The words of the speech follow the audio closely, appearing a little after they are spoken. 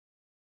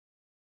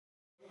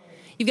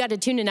You've got to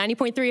tune to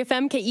 90.3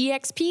 FM,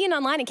 KEXP, and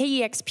online at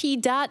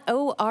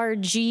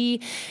KEXP.org.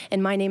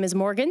 And my name is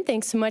Morgan.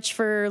 Thanks so much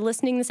for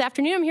listening this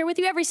afternoon. I'm here with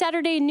you every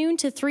Saturday, noon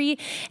to 3,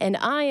 and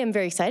I am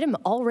very excited. I'm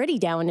already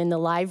down in the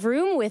live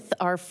room with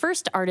our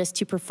first artist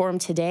to perform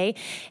today,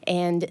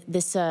 and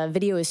this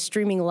video is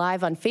streaming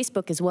live on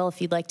Facebook as well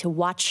if you'd like to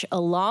watch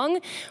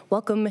along.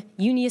 Welcome,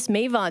 Unius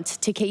Meyvant,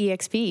 to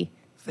KEXP.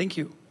 Thank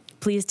you.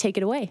 Please take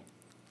it away.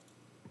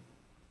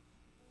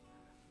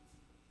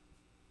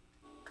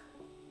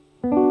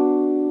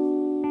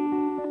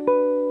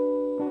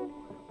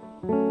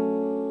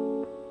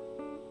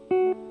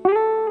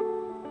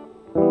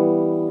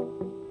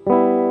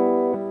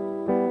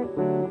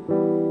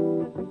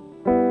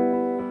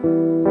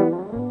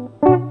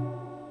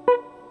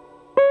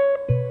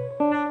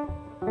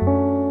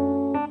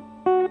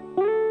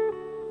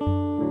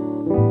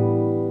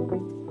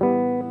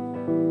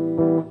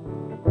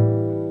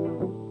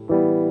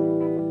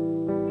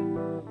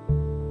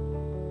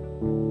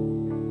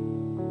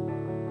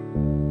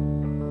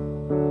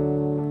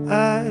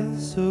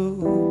 Eyes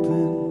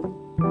open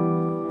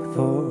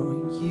for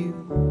you,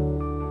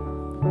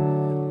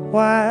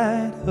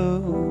 wide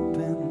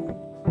open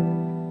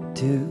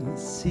to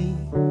see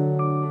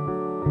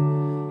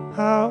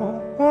how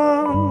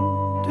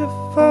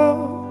wonderful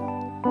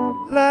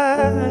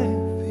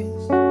life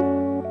is,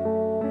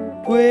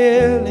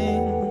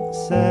 dwelling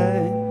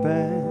side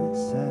by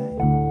side.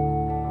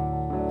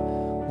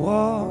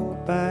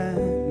 Walk by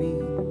me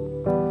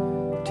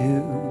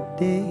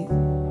today.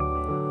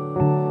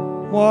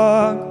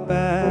 Walk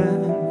by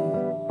me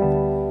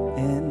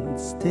and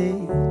stay.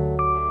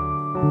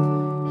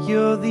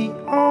 You're the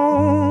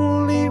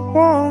only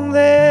one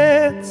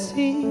that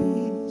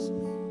sees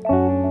me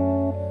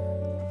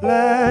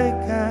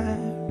like I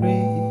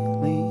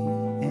really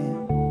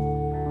am.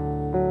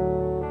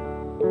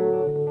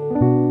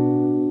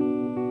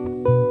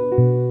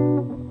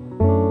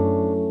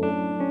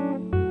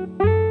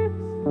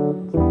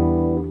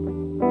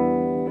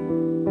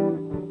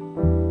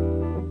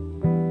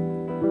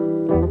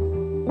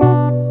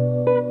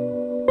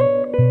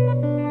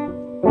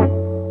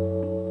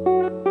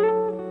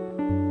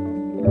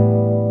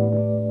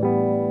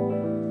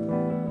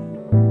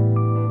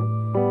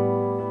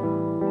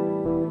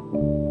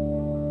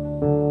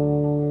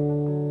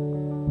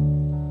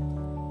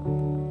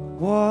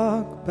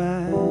 Walk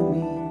by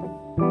me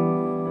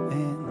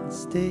and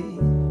stay.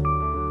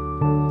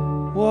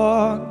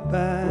 Walk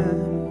by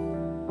me,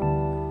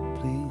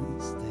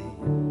 please stay.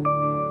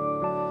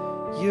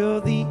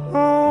 You're the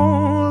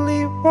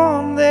only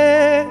one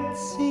that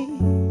sees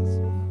me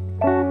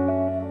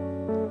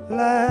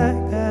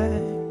like I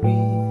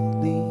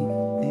really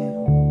am.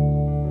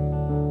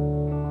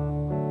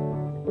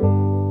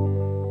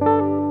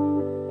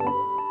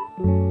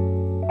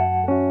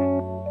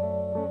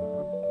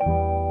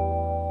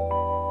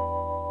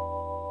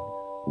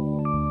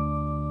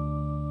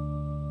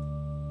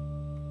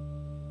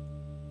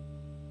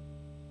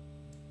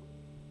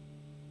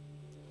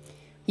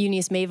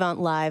 Unius Meyvant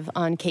live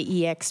on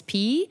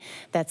KEXP.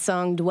 That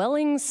song,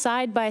 Dwelling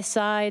Side by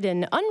Side,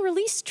 an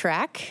unreleased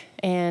track,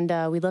 and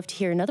we'd love to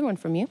hear another one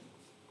from you.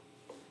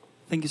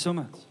 Thank you so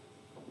much.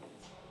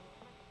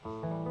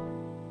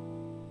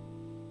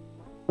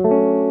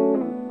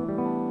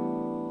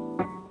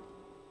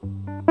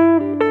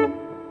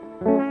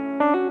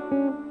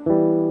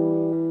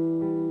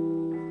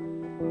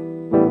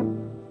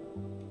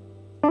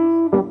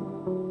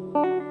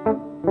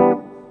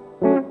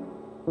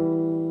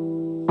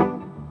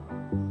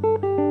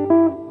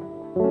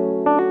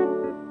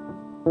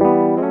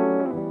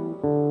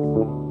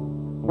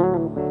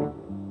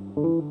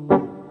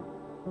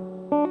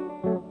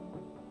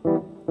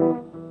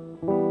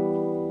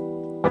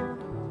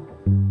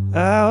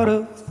 Out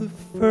of the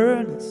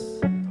furnace,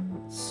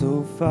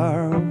 so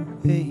far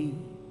away,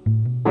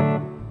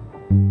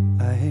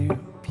 I hear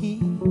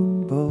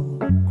people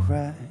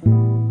cry.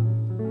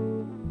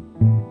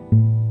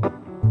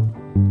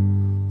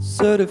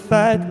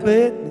 Certified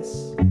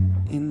gladness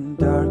in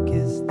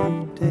darkest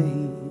of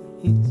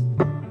days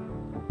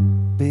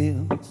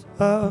builds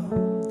up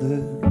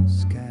the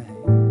sky.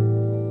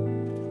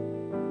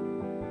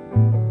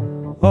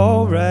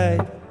 Alright,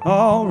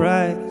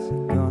 it's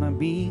gonna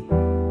be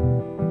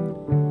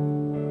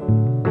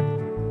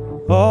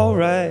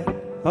alright,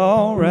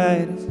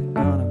 is it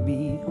gonna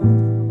be?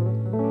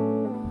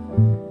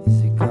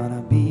 Is it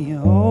gonna be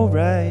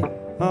alright,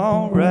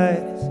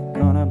 is it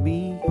gonna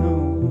be?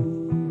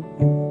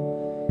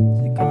 Is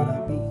it gonna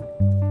be?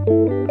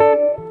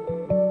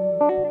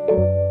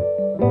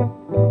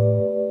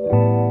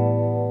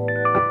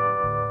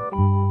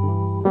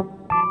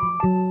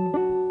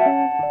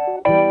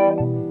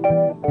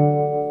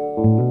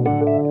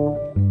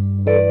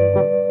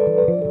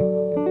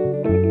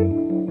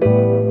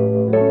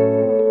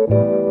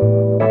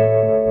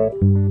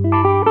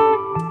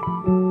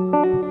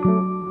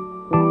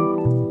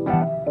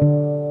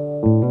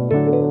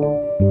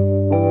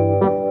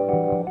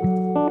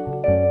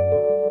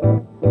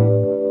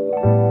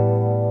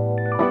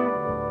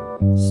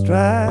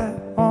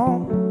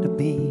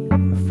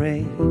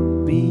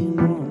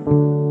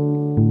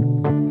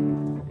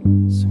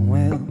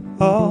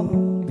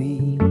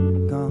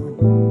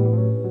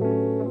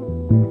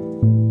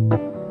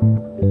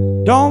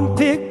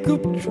 pick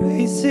up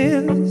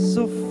traces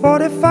of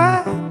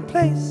 45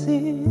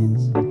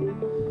 places.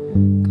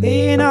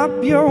 Clean up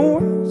your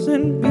words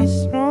and be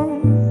strong.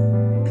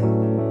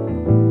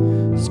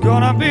 It's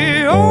gonna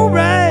be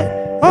alright,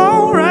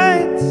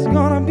 alright. It's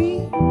gonna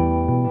be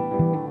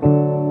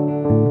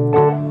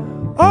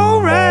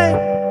alright,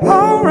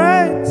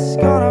 alright. It's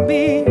gonna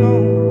be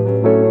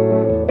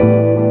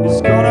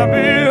it's gonna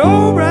be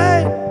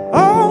alright,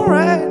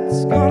 alright.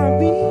 It's gonna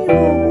be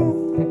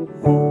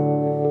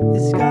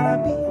it's gonna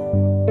be.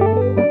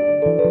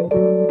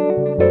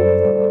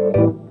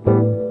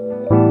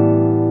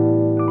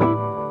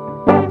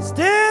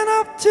 Stand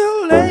up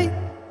too late,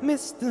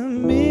 Mr.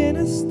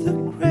 Minister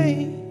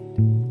Great.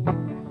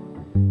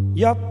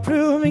 You're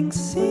proving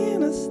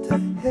sinners to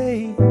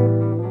hate.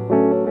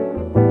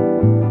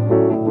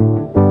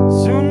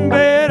 Soon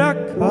better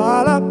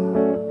call up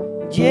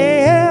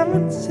Jam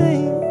and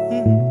sing.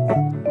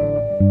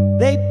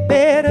 They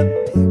better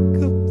pick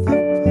up the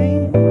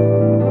pain.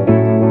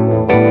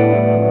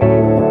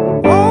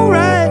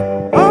 Alright,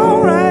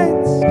 alright,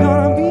 it's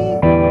gonna be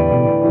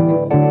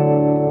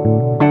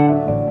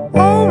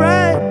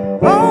alright,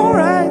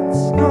 alright,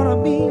 it's gonna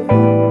be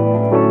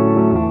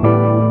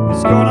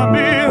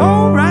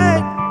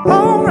alright,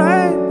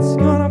 alright, it's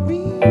gonna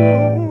be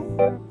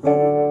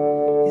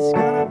it's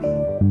gonna be.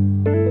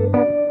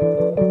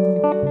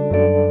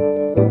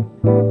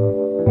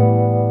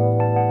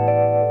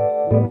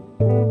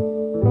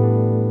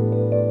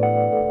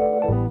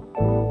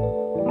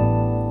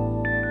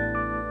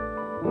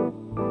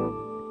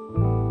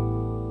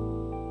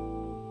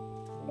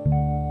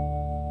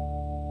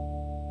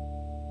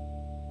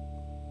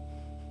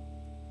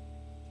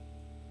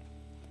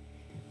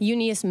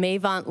 Unius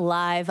Meyvant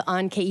live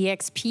on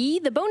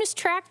KEXP. The bonus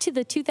track to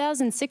the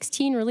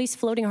 2016 release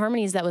Floating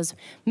Harmonies, that was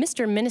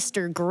Mr.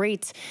 Minister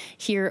Great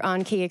here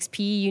on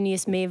KEXP.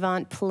 Unius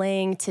Meyvant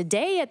playing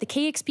today at the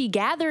KEXP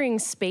Gathering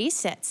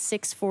Space at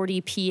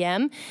 6:40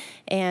 p.m.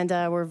 And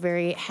we're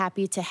very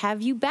happy to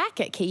have you back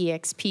at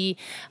KEXP.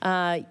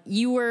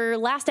 You were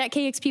last at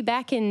KEXP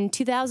back in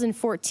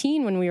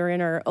 2014 when we were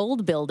in our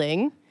old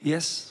building.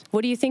 Yes.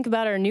 What do you think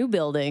about our new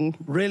building?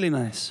 Really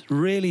nice.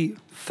 Really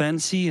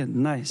fancy and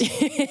nice.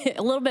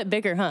 A little bit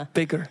bigger, huh?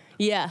 Bigger.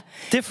 Yeah.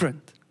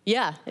 Different.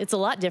 Yeah, it's a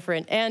lot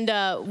different. And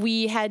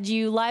we had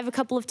you live a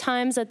couple of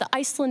times at the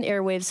Iceland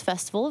Airwaves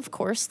Festival, of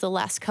course, the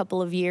last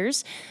couple of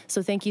years.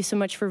 So thank you so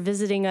much for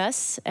visiting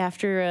us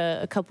after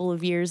a couple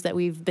of years that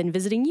we've been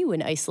visiting you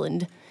in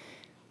Iceland.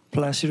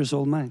 Pleasure is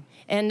all mine.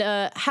 And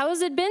how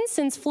has it been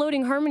since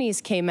Floating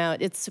Harmonies came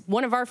out? It's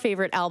one of our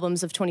favorite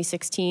albums of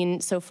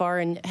 2016 so far.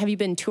 And have you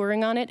been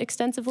touring on it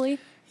extensively?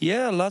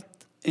 Yeah, a lot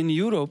in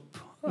Europe.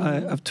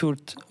 I've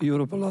toured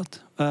Europe a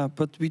lot.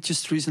 But we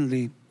just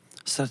recently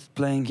started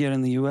playing here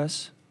in the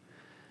US.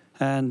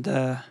 And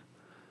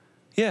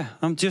yeah,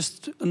 I'm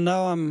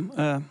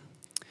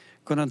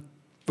gonna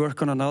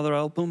work on another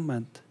album.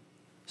 And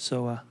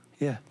so,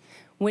 yeah.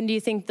 When do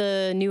you think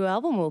the new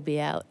album will be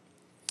out?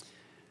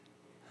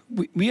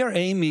 We are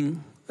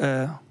aiming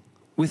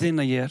within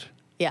a year.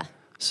 Yeah.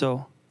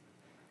 So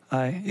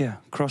I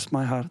crossed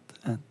my heart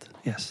and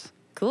yes.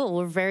 Cool.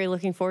 We're very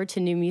looking forward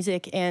to new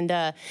music. And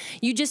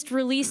you just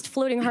released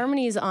Floating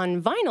Harmonies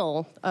on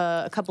vinyl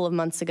a couple of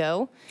months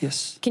ago.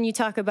 Yes. Can you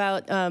talk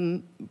about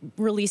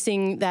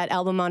releasing that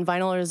album on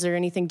vinyl, or is there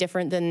anything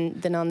different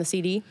than on the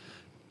CD?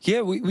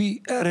 Yeah,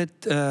 we added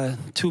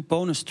 2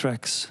 bonus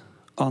tracks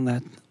on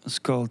that.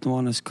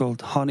 One is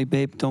called Honey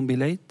Babe, Don't Be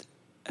Late.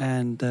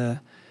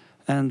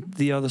 And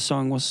the other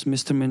song was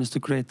Mr. Minister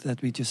Great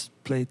that we just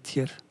played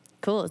here.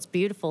 Cool, it's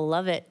beautiful,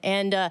 love it.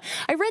 And I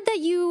read that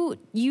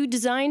you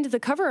designed the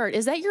cover art.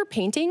 Is that your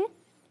painting?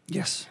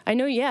 Yes. I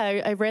know,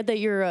 yeah, I read that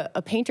you're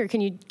a painter.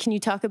 Can you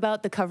talk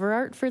about the cover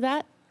art for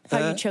that?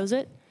 How you chose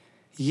it?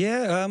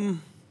 Yeah,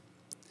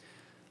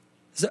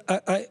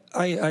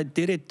 I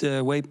did it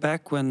way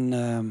back when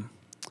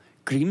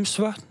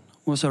Grímsvötn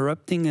was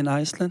erupting in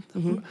Iceland,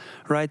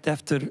 right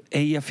after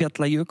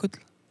Eyjafjallajökull.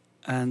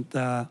 And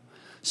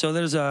so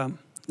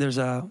there's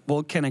a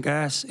volcanic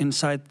ash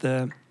inside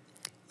the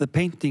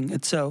painting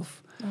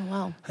itself. Oh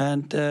wow!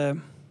 And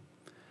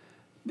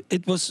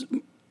it was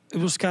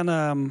kind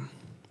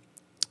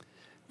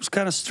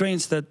of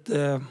strange that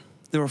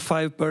there were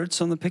 5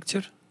 birds on the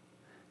picture.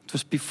 It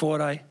was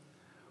before I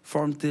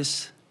formed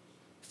this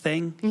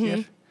thing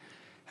here,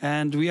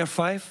 and we are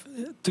 5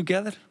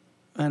 together,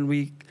 and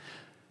we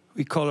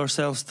call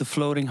ourselves the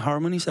Floating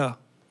Harmonies.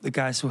 The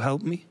guys who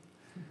helped me.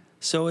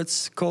 So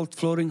it's called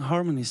Floating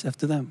Harmonies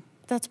after them.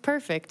 That's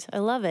perfect. I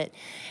love it.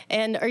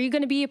 And are you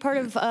going to be a part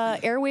of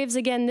Airwaves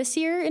again this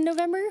year in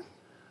November?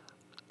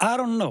 I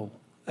don't know.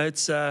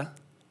 It's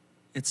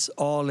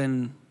all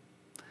in.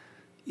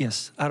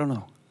 Yes, I don't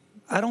know.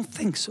 I don't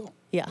think so.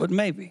 Yeah. But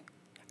maybe.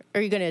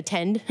 Are you going to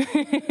attend?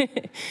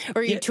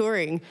 Or are you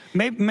touring?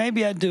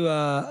 Maybe I do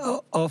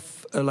a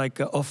off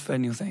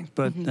venue thing.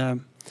 But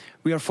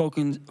we are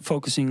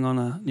focusing on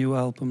a new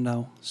album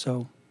now.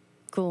 So.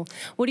 Cool.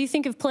 What do you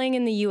think of playing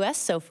in the US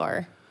so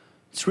far?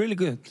 It's really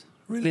good.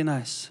 Really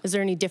nice. Is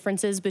there any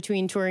differences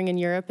between touring in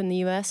Europe and the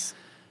US?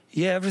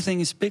 Yeah, everything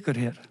is bigger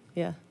here.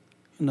 Yeah.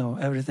 You know,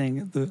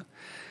 everything.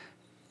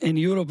 In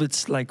Europe,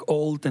 it's like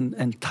old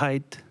and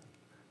tight.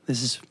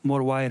 This is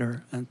more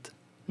wider and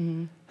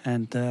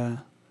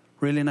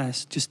really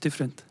nice, just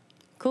different.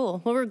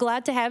 Cool. Well, we're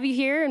glad to have you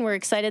here, and we're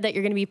excited that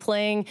you're going to be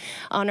playing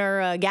on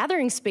our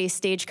Gathering Space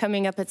stage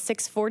coming up at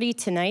 6:40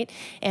 tonight.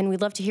 And we'd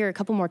love to hear a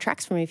couple more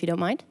tracks from you, if you don't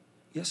mind.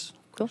 Yes, of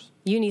Cool. course.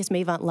 Unius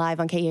Meyvant live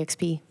on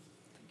KEXP.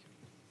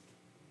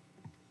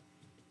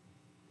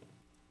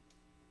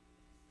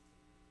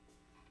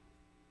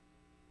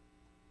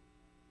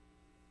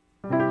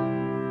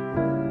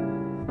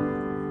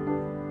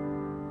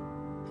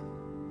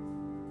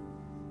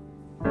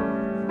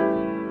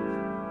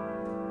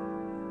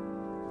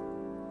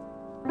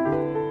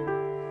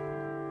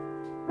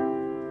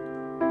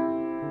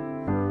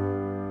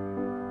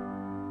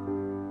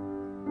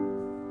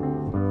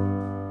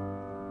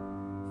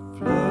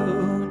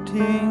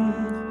 Floating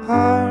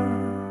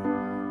harmonies,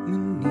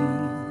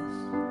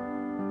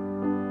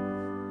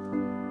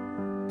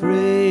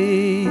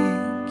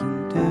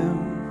 breaking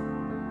down,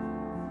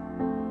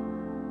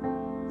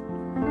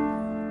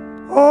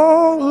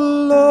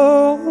 all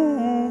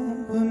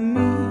over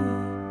me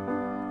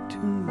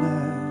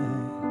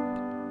tonight,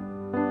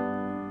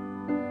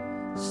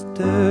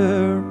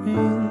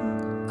 stirring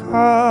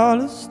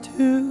colors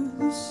to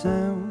the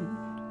sound.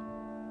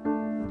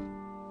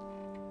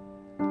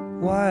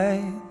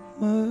 White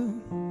magnolia,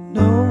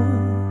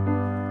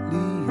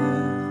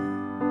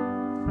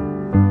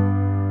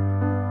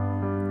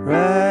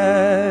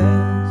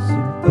 rise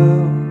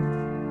above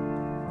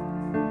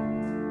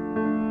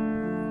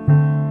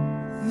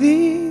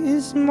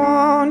these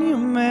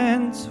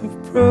monuments of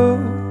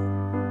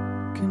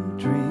broken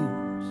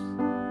dreams,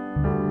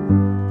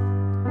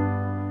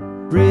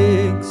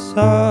 bricks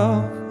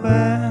of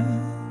vanity.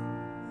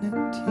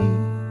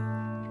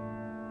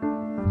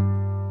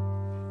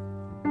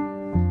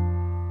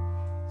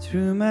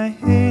 Through my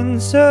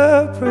hands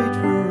separate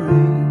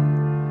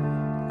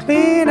rain,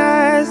 clean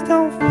eyes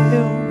don't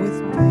fill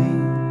with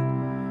pain,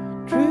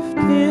 drift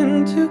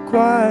into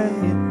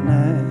quiet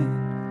night.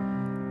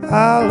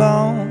 I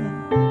long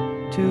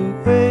to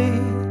wait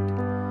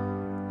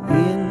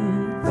in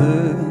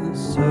the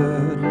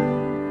subtle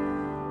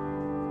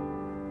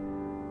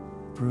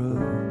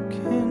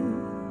broken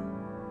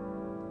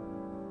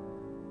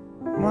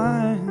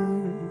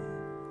mind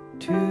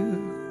to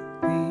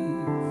be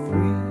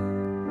free.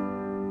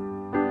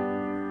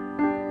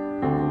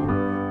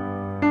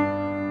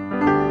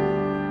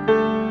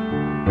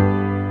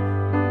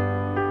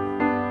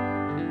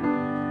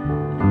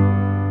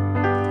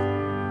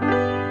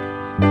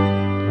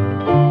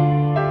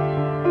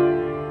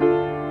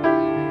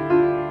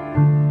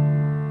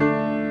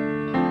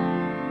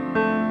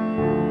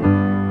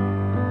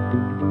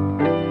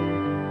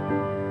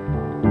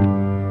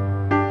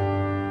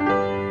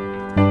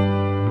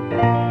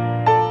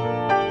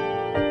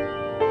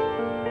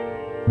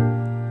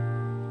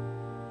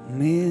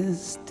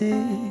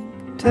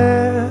 Mystic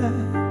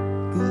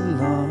tag-along,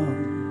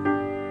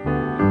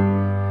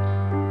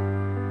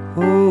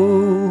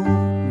 hold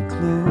me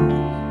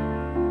close.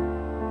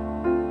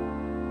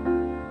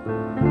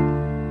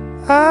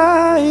 I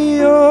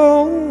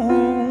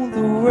owe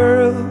the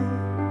world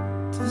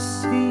to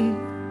see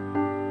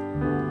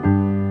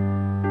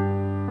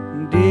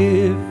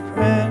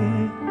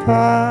different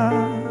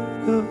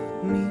part of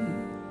me.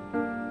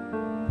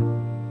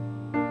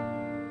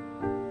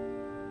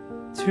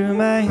 Through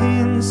my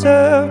hands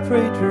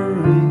separate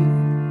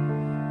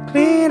rain,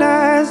 clean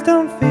eyes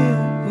don't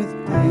fill with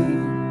pain,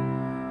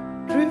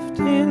 drift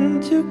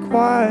into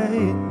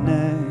quiet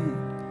night.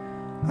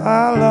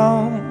 I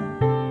long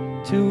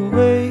to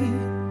wait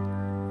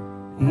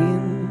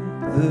in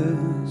the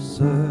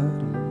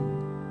subtle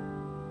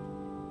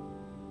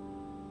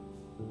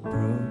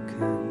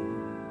broken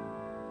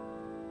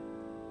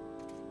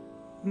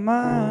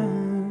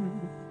mind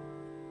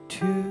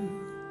to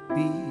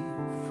be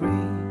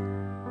free.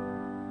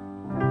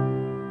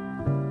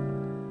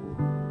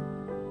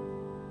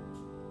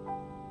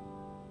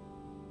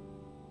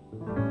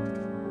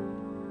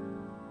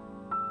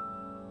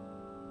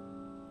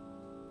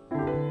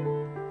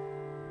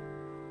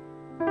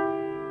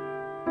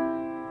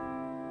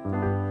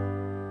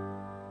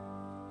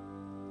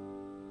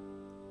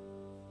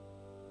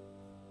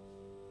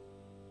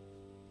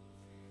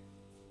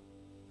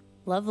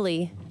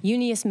 Lovely.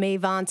 Unius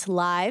Meyvant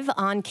live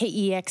on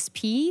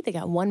KEXP. They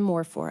got one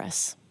more for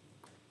us.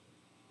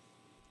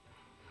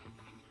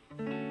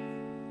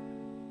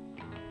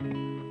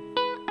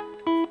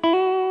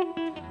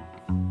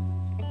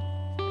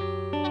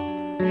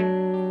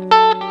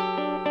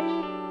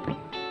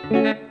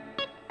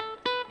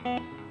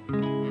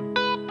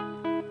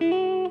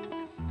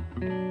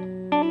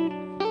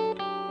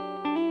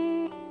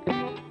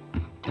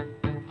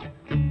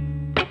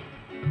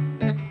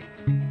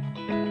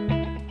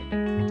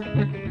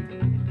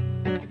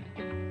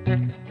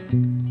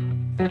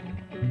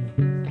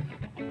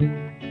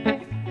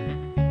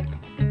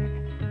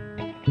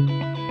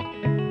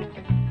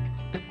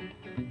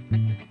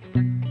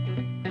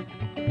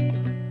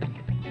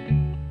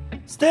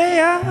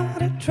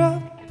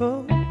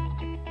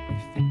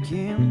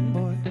 can,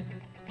 boy.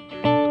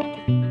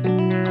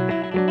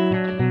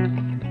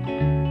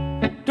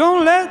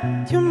 Don't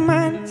let your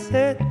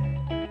mindset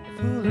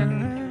fool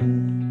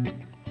around.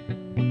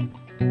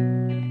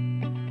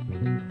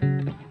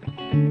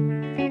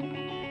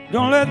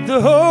 Don't let the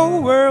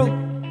whole world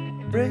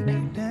break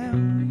you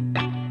down.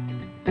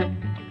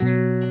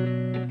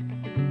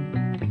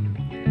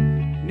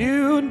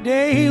 New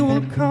day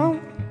will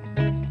come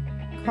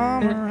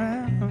around.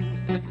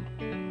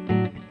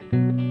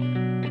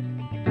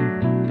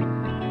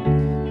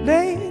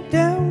 Lay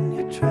down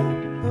your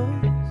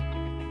troubles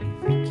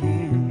if you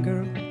can,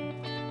 girl.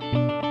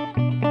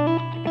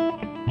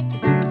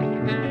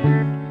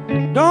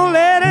 Don't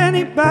let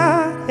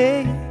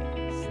anybody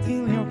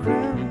steal your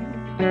crown.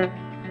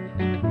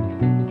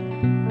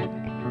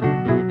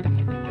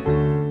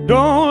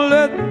 Don't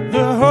let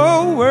the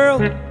whole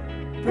world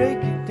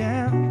break you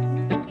down.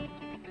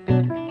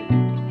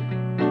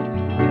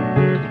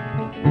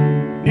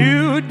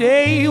 New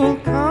day will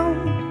come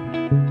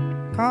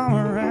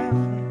around.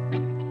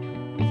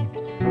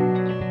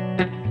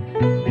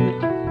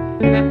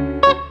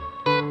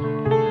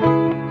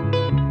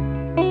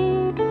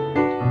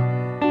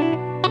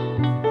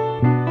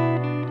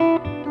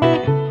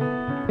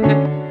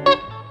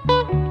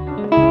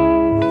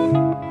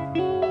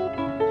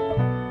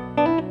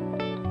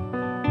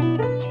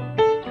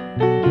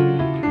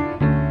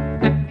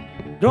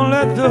 Don't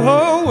let the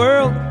whole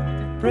world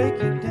break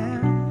you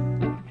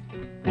down.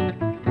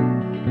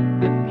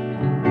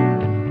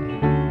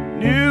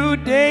 New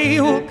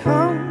day will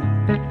come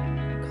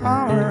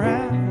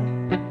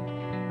around.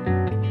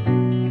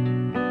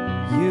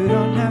 You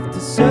don't have to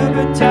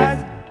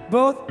sabotage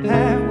both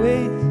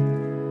pathways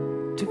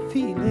to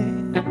feel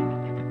it.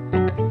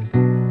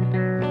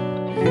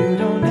 You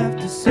don't have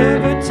to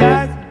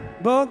sabotage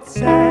both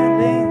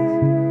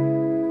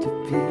sides to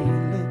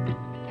feel it.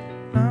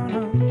 No,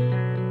 no.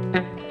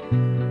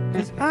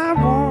 'Cause I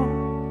want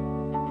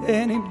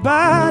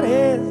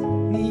anybody's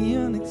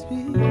neon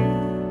experience.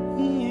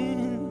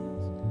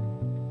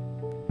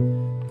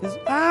 'Cause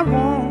I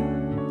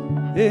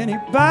want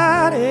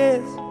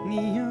anybody's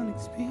neon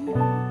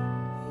experience.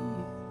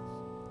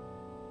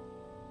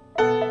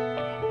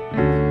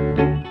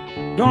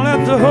 Don't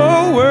let the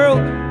whole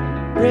world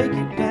break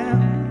you down.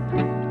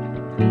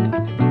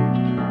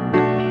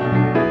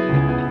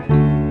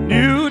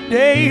 New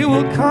day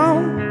will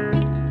come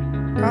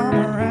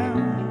around.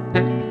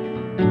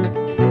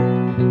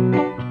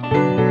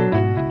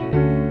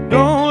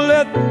 Don't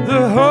let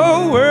the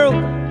whole world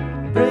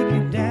break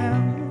you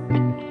down.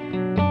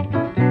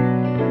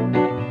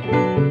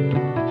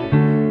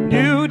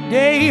 New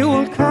day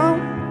will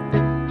come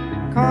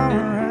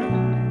around.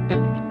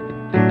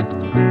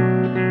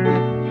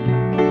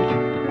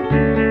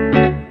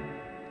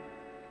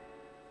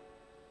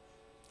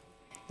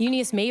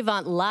 Eunice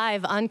Meyvant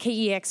live on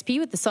KEXP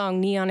with the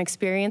song Neon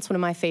Experience, one of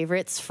my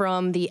favorites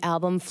from the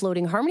album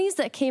Floating Harmonies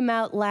that came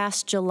out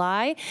last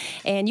July.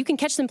 And you can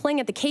catch them playing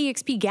at the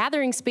KEXP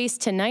Gathering Space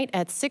tonight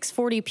at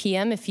 6:40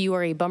 p.m. If you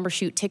are a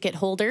Bumbershoot ticket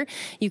holder,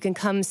 you can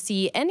come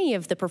see any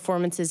of the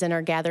performances in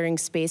our Gathering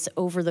Space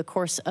over the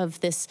course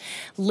of this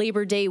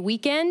Labor Day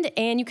weekend.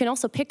 And you can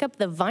also pick up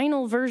the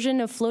vinyl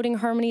version of Floating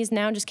Harmonies,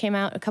 now just came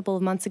out a couple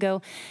of months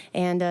ago.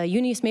 And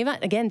Eunice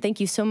Meyvant, again, thank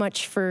you so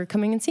much for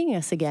coming and seeing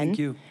us again. Thank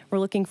you. We're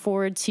looking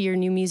forward to your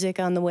new music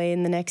on the way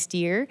in the next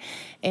year.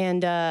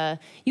 And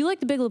you like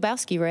The Big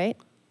Lebowski, right?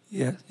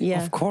 Yeah,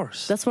 of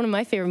course. That's one of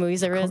my favorite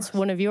movies. I read it's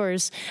one of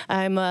yours.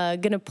 I'm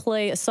going to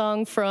play a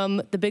song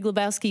from the Big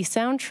Lebowski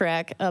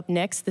soundtrack up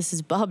next. This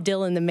is Bob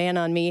Dylan, The Man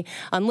on Me,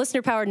 on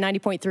listener-powered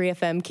 90.3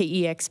 FM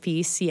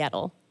KEXP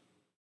Seattle.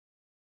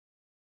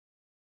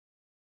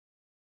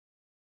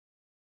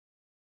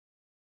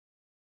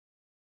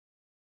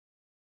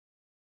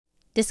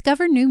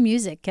 Discover new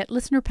music at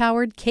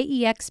listener-powered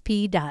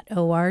KEXP.org.